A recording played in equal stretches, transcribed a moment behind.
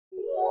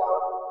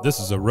This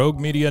is a Rogue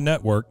Media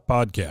Network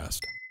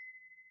podcast.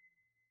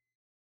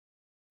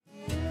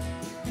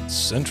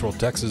 Central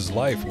Texas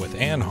Life with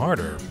Ann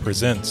Harder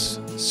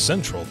presents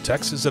Central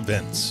Texas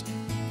Events.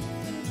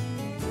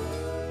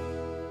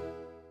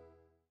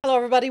 Hello,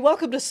 everybody.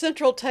 Welcome to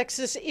Central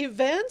Texas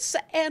Events,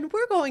 and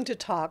we're going to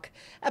talk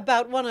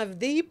about one of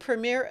the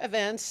premier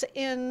events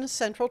in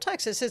Central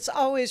Texas. It's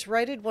always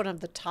rated one of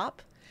the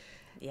top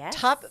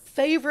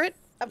favorite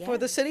for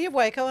the city of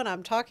Waco, and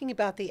I'm talking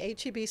about the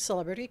HEB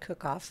Celebrity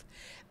Cook-off,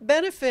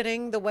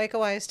 benefiting the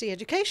Waco ISD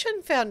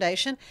Education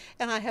Foundation.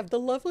 And I have the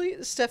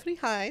lovely Stephanie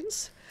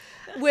Hines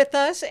with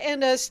us.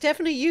 And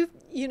Stephanie,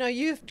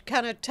 you've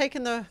kind of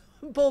taken the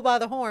bull by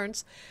the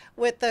horns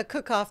with the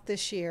cook-off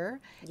this year.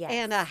 Yes.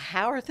 And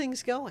how are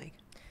things going?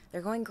 They're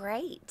going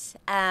great.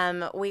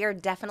 We are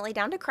definitely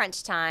down to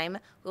crunch time.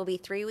 We'll be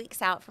 3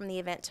 weeks out from the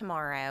event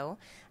tomorrow.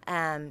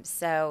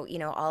 So,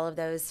 all of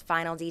those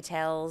final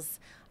details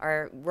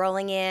are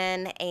rolling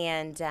in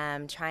and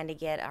trying to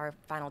get our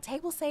final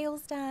table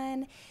sales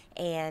done.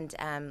 And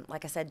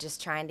like I said,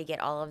 just trying to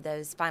get all of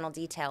those final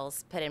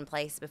details put in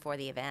place before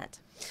the event.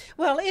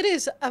 Well, it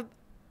is a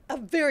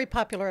very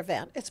popular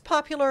event. It's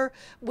popular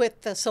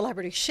with the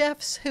celebrity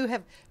chefs who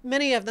have,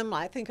 many of them,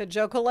 I think of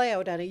Joe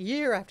Coleo, done it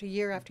year after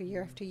year after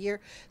year after year.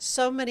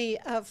 So many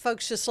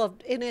folks just love,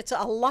 and it's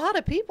a lot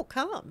of people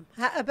come.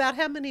 About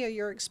how many are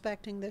you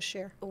expecting this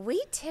year?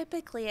 We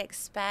typically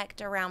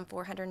expect around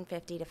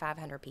 450 to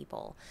 500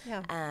 people.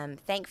 Yeah.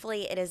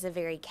 Thankfully, it is a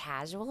very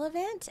casual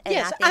event, and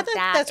Yes, I think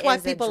that's why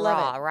is people a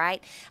draw, love it.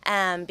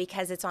 Right?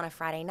 Because it's on a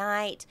Friday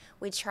night.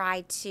 We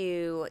try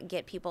to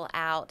get people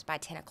out by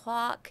 10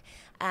 o'clock.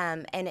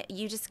 And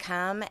you just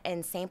come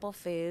and sample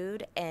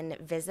food and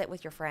visit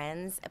with your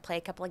friends, play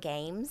a couple of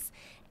games,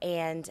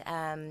 and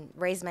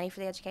raise money for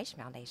the Education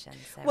Foundation.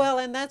 So. Well,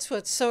 and that's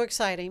what's so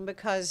exciting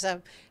because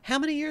how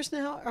many years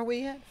now are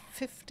we at?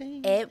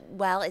 15?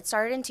 It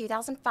started in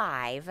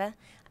 2005.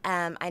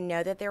 I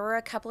know that there were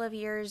a couple of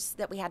years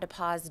that we had to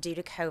pause due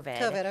to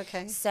COVID.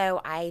 Okay.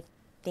 So I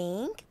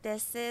think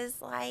this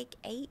is like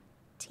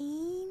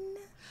 18.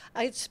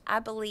 I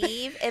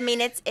believe. I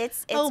mean, it's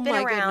Oh, been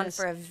my around goodness.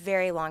 for a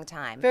very long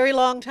time. Very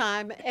long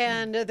time,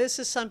 and this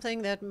is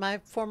something that my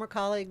former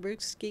colleague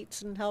Bruce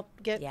Skeetson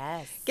helped get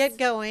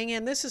going,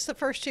 and this is the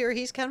first year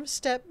he's kind of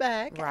stepped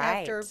back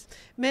after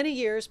many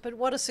years, but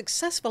what a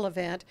successful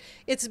event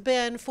it's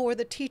been for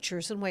the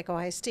teachers in Waco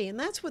ISD, and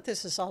that's what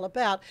this is all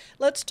about.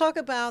 Let's talk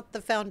about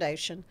the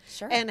foundation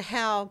and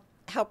how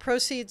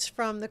proceeds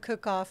from the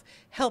cook-off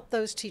help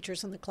those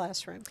teachers in the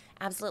classroom.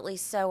 Absolutely.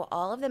 So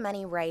all of the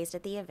money raised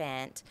at the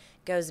event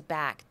goes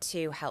back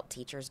to help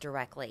teachers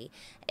directly.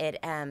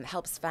 It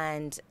helps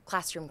fund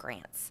classroom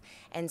grants.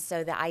 And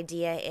so the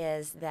idea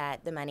is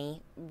that the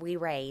money we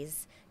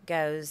raise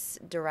goes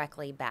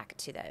directly back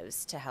to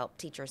those to help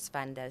teachers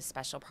fund those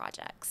special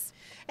projects.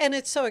 And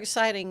it's so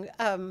exciting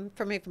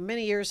for me. For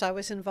many years, I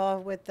was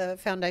involved with the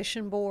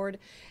foundation board,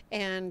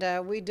 and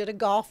we did a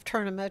golf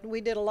tournament. We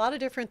did a lot of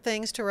different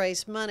things to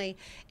raise money.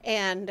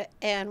 And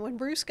when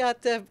Bruce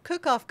got the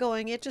cook-off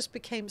going, it just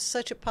became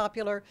such a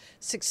popular,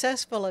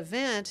 successful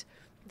event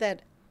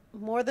that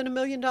more than $1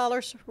 million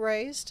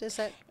raised. Is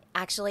that?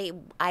 Actually,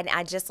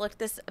 I just looked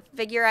this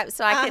figure up,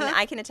 so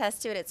I can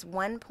attest to it. It's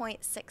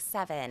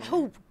 1.67.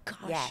 Oh gosh!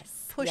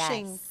 Yes,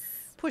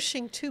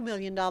 pushing $2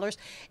 million,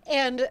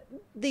 and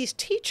these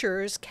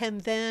teachers can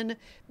then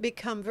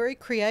become very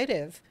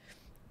creative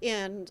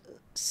in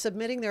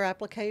submitting their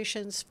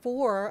applications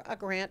for a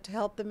grant to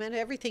help them in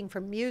everything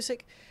from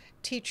music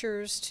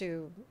teachers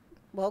to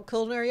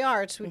culinary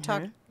arts. We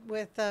talked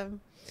with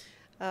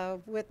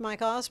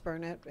Mike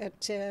Osborne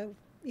at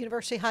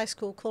University High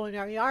School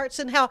Culinary Arts,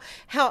 and how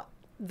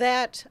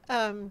that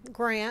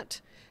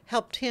grant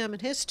helped him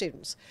and his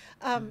students.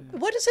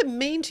 What does it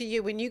mean to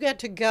you when you get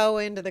to go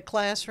into the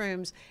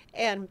classrooms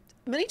and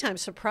many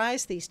times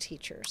surprise these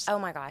teachers? Oh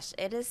my gosh,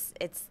 it's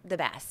the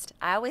best.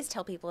 I always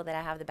tell people that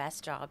I have the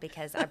best job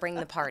because I bring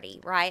the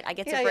party, right? I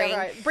get to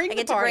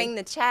bring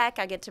the check,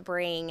 I get to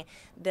bring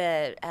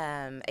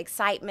the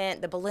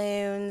excitement, the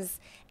balloons,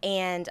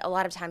 and a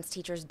lot of times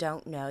teachers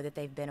don't know that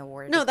they've been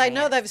awarded. No, they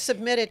know they've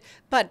submitted,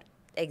 but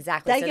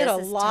exactly. They so get a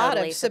this is lot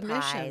totally of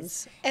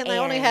submissions, and they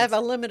only have a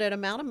limited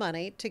amount of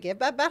money to give.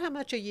 About how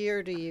much a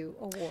year do you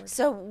award?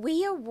 So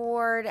we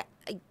award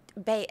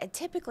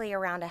typically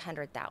around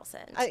 100,000.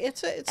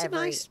 It's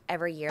nice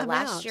every year.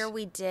 amount. Last year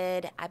we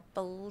did, I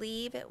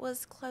believe it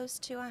was close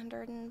to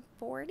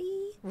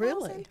 140,000.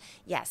 Really?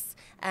 Yes.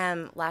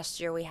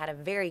 Last year we had a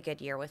very good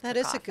year with that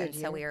cook-off, is a good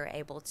year. So we were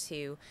able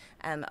to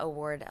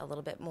award a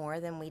little bit more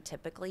than we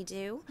typically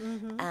do.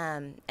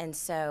 And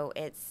so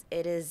it's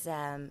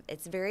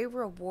very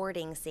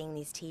rewarding seeing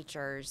these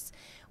teachers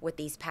with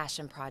these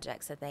passion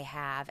projects that they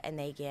have, and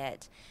they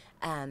get.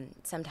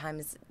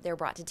 Sometimes they're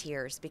brought to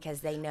tears because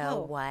they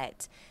know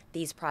what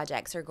these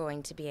projects are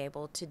going to be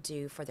able to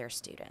do for their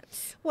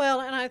students.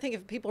 Well, and I think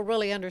if people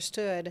really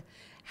understood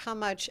how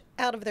much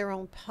out of their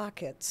own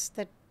pockets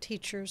that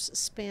teachers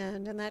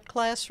spend in that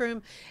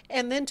classroom,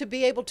 and then to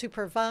be able to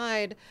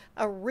provide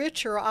a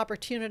richer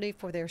opportunity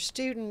for their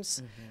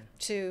students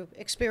to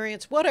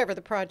experience whatever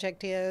the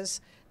project is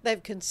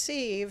they've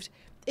conceived.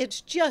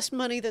 It's just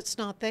money that's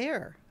not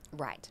there.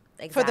 Right.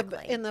 For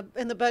Exactly. in the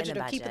budget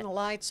of budget. keeping the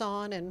lights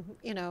on and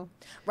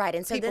Right,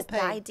 and so people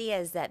the idea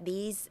is that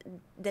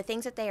the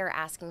things that they are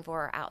asking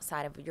for are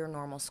outside of your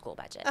normal school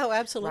budget. Oh,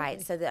 absolutely.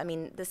 Right, so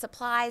the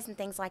supplies and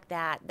things like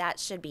that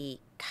should be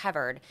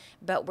covered,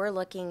 but we're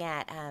looking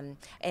at, and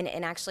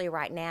actually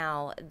right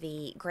now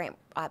the grant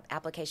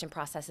application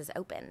process is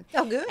open.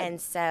 Oh, good. And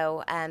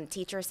so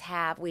teachers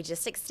we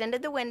just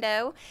extended the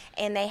window,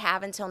 and they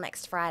have until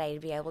next Friday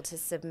to be able to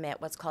submit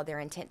what's called their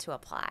intent to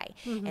apply.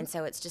 And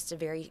so it's just a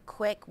very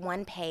quick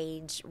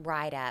one-page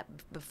write-up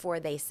before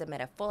they submit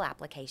a full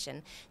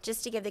application,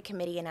 just to give the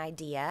committee an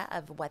idea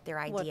of what their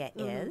idea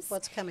is.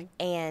 What's coming.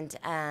 And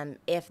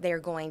if they're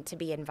going to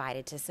be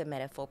invited to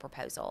submit a full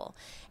proposal.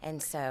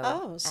 And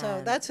so...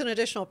 so that's an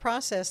additional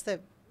process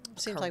that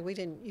seems like we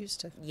didn't used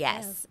to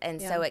Yes, have.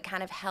 and so it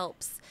kind of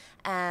helps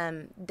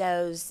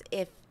those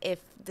if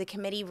the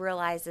committee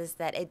realizes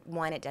that it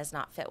does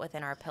not fit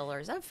within our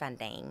pillars of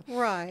funding.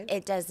 Right.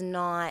 It does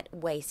not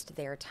waste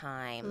their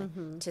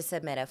time to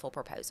submit a full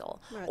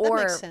proposal. Right, Or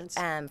that makes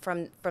sense.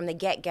 From the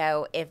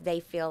get-go, if they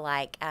feel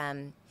like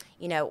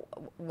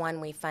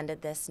we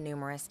funded this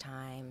numerous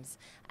times,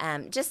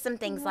 just some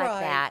things like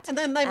that. And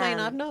then they may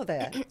not know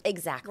that.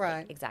 Exactly.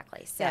 Right.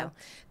 Exactly. So. Yeah.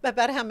 But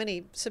about how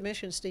many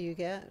submissions do you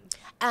get?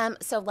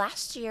 So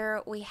last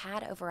year we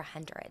had over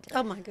 100.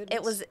 Oh my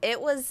goodness. It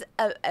was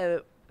a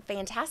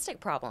fantastic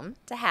problem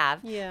to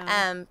have.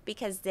 Yeah.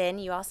 Because then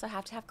you also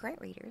have to have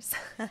grant readers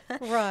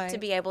Right. to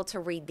be able to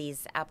read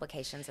these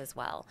applications as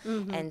well.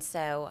 And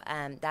so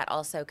that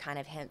also kind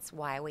of hints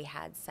why we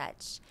had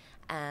such.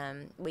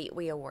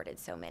 We awarded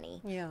so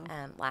many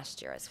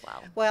last year as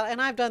well. Well,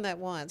 and I've done that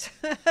once.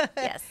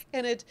 Yes.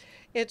 And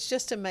it's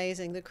just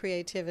amazing, the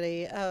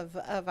creativity of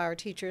our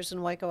teachers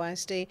in Waco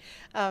ISD.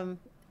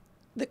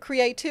 The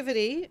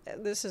creativity,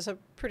 this is a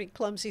pretty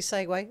clumsy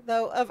segue,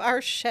 though, of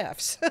our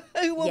chefs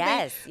who will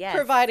be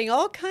providing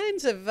all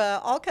kinds of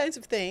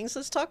things.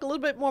 Let's talk a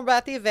little bit more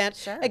about the event.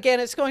 Sure. Again,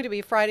 it's going to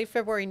be Friday,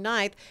 February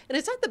 9th, and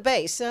it's at the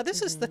base. Now,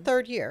 this is the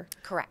third year.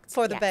 Correct.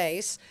 For the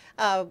base.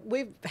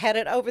 We've had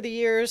it over the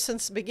years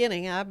since the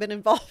beginning. I've been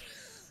involved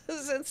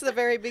since the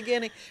very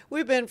beginning.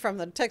 We've been from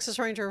the Texas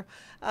Ranger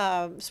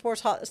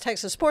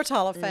Texas Sports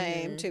Hall of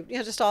Fame to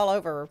just all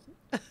over.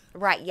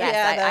 Right. Yes.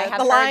 Yeah, I have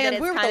the heard Lion. that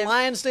it's We were kind the of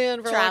Lions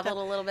Den for traveled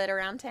a little bit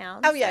around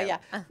town. Oh yeah.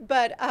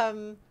 But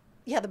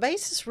the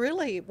base has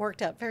really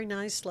worked out very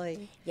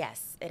nicely.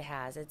 Yes, it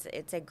has.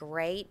 It's a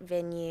great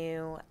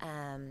venue.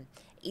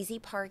 Easy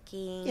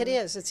parking. It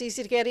is. It's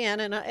easy to get in,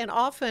 and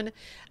often,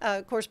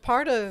 of course,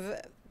 part of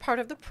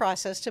the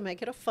process to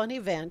make it a fun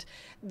event,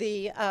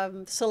 the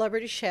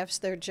celebrity chefs,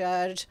 they're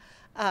judged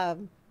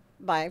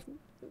by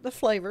the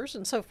flavors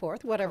and so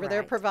forth, whatever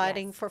they're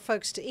providing for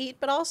folks to eat,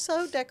 but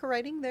also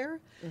decorating their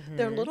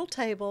little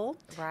table,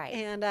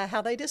 and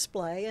how they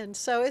display, and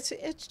so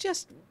it's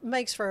just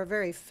makes for a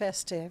very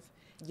festive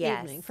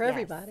evening for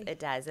everybody. It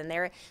does, and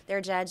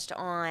they're judged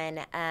on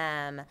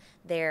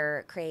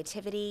their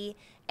creativity.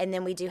 And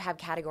then we do have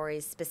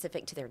categories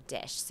specific to their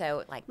dish.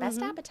 So like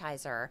best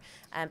appetizer,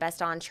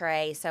 best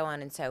entree, so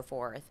on and so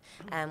forth.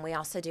 We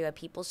also do a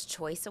People's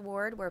Choice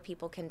Award where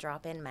people can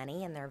drop in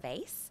money in their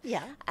vase.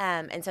 Yeah.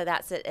 And so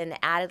that's an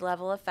added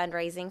level of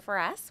fundraising for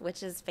us,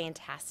 which is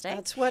fantastic.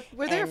 That's what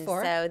we're there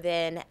for. So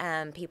then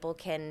people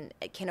can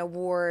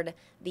award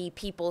the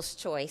People's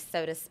Choice,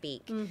 so to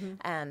speak,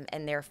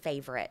 and their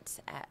favorite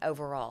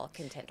overall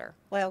contender.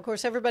 Well, of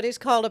course, everybody's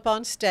called up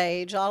on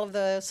stage. All of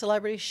the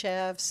celebrity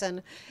chefs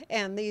and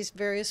these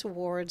various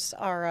awards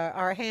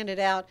are handed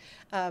out.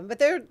 But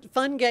they're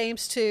fun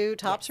games too,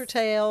 tops or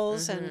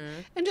tails, and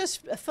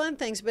just fun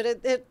things.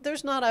 But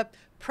there's not a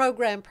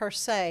program per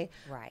se.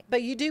 Right.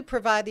 But you do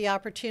provide the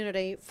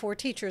opportunity for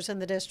teachers in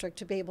the district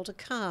to be able to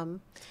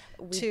come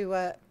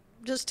to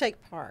just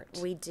take part.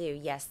 We do,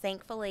 yes.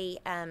 Thankfully,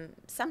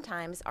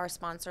 sometimes our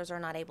sponsors are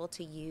not able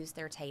to use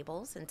their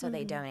tables, and so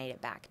they donate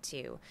it back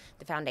to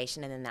the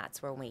foundation, and then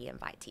that's where we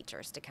invite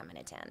teachers to come and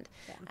attend.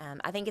 Yeah.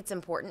 I think it's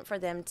important for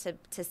them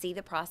to see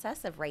the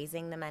process of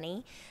raising the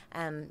money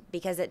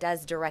because it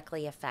does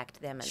directly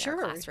affect them in their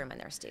classroom and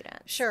their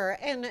students. Sure,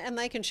 and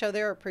they can show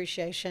their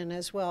appreciation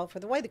as well for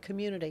the way the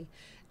community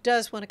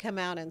does want to come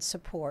out and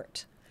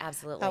support.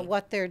 Absolutely.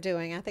 What they're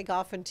doing. I think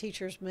often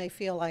teachers may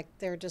feel like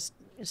they're just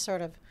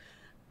sort of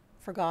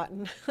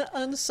forgotten,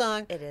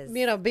 unsung, it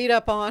is, beat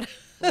up on,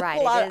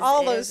 right?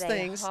 all those it is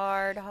things.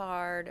 A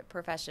hard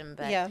profession,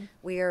 but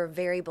we are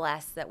very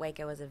blessed that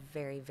Waco is a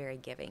very, very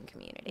giving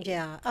community.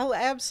 Yeah. Oh,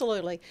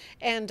 absolutely.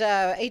 And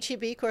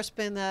HEB, of course,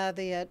 been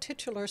the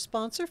titular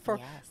sponsor for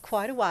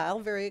quite a while.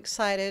 Very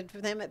excited for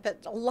them. But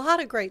a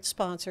lot of great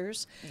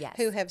sponsors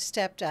who have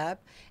stepped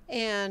up.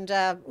 And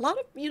a lot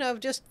of,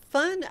 just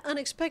fun,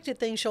 unexpected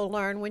things you'll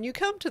learn when you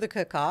come to the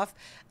cook-off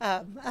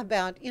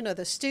about,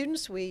 the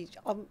students. We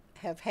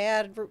have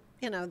had,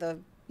 the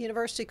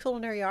University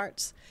Culinary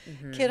Arts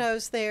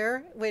kiddos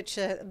there, which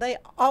they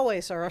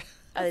always are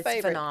a It's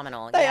favorite.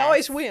 phenomenal. They yes.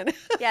 always win.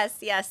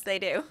 Yes, they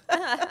do.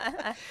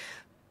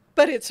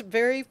 But it's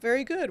very,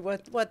 very good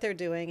what they're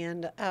doing,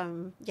 and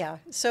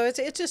so it's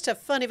just a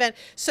fun event.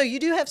 So you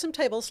do have some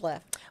tables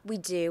left. We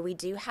do. We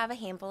do have a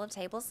handful of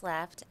tables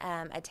left.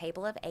 A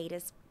table of 8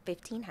 is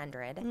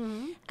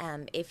 $1,500.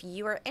 If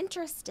you are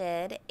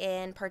interested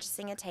in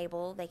purchasing a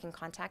table, they can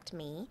contact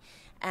me.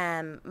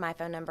 My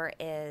phone number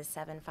is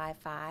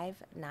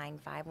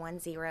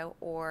 755-9510,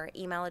 or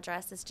email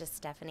address is just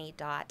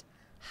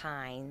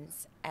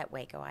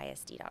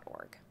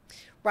stephanie.hines@wacoisd.org.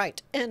 Right,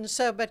 and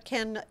so, but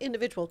can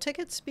individual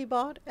tickets be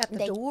bought at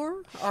the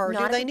door, or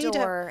not do they at the need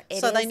door. to?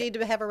 So they need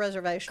to have a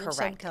reservation. Of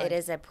some Correct. kind. It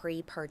is a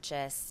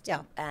pre-purchased,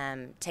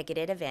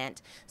 ticketed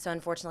event. So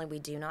unfortunately, we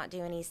do not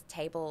do any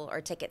table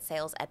or ticket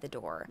sales at the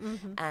door.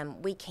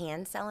 We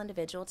can sell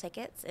individual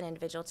tickets. An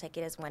individual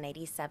ticket is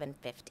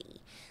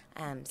 $187.50.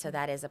 So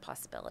that is a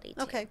possibility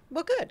too. Okay.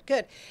 Well,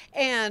 good.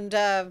 And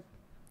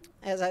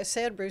as I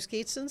said, Bruce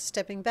Geetson's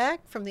stepping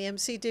back from the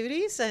MC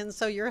duties, and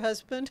so your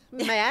husband,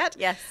 Matt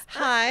Yes.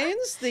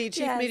 Hines, the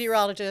chief Yes.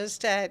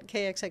 meteorologist at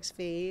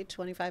KXXV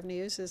 25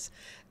 News, is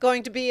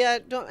going to be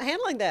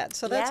handling that.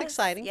 So that's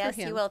exciting for him.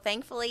 Yes, he will.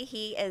 Thankfully,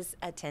 he is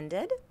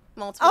attended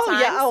multiple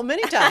times.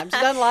 Many times.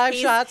 Done live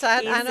shots.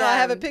 I know I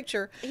have a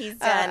picture. He's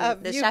done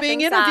of the you chefing being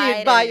interviewed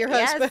side by and- your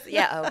husband. Yes,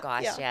 yeah. Oh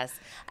gosh, Yeah.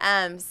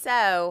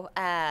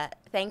 yes.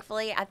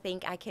 Thankfully, I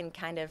think I can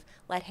kind of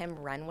let him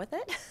run with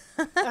it.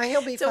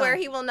 He'll be to where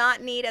fine. he will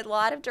not need a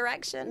lot of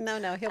direction. No,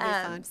 he'll be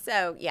fine.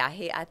 So yeah,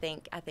 I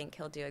think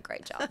he'll do a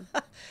great job.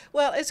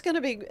 Well, it's going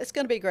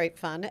to be great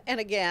fun. And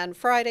again,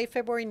 Friday,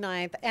 February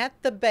 9th at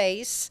the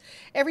base.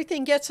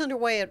 Everything gets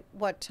underway at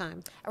what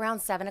time? Around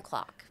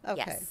 7:00.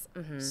 Okay. Yes.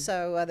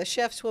 So the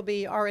chefs will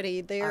be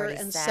already there Already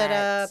and set, set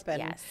up,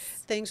 and yes.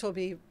 things will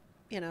be,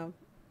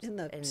 in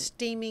the And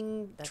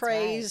steaming that's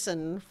trays right.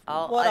 and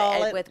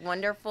All it- with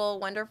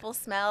wonderful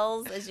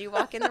smells as you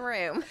walk in the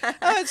room.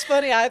 Oh, it's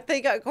funny. I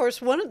think, of course,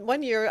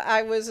 one year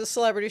I was a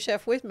celebrity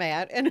chef with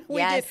Matt, and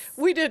we Yes.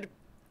 did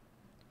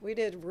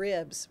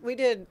ribs. We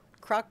did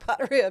crock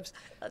pot ribs.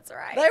 That's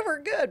right. They were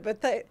good,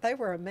 but they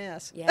were a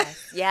mess.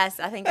 Yes.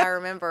 I think I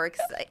remember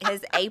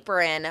his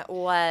apron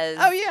was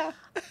Oh yeah.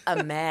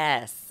 a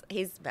mess.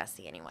 He's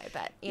messy anyway,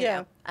 but you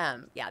know,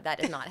 that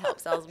did not help.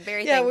 So I was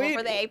very Yeah, thankful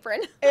for the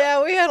apron.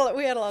 Yeah, we had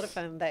a lot of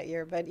fun that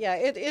year, but yeah,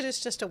 it is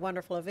just a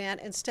wonderful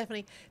event. And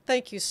Stephanie,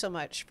 thank you so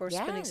much for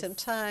spending some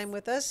Yes. time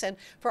with us and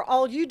for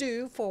all you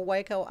do for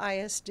Waco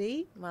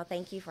ISD. Well,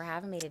 thank you for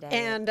having me today.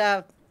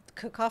 And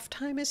cook-off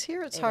time is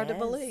here. It's hard to is.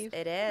 believe.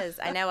 It is.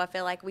 I know. I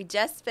feel like we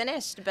just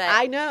finished, but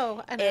I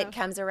know. it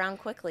comes around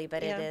quickly.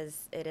 But Yeah.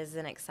 it is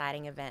an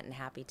exciting event, and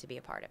happy to be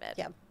a part of it.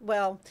 Yeah.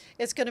 Well,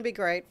 it's going to be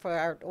great for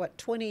our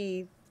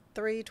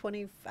 23,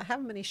 20. How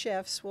many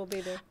chefs will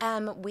be there?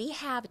 We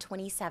have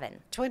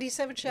 27.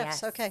 27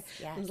 chefs. Yes, Okay.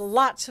 yes.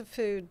 Lots of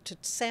food to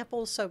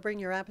sample, so bring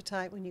your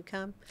appetite when you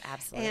come.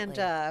 Absolutely.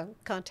 And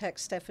contact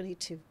Stephanie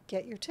to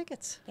get your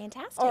tickets.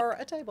 Fantastic. Or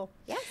a table.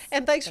 Yes.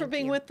 And thanks for Thank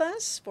being you. with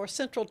us for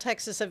Central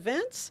Texas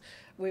Events.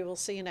 We will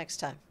see you next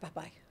time.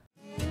 Bye-bye.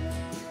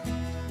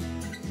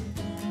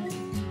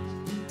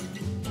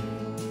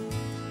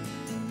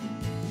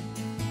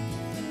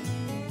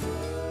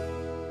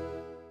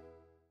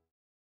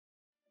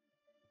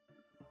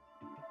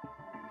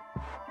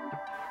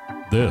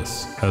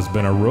 This has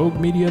been a Rogue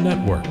Media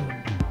Network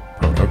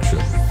production.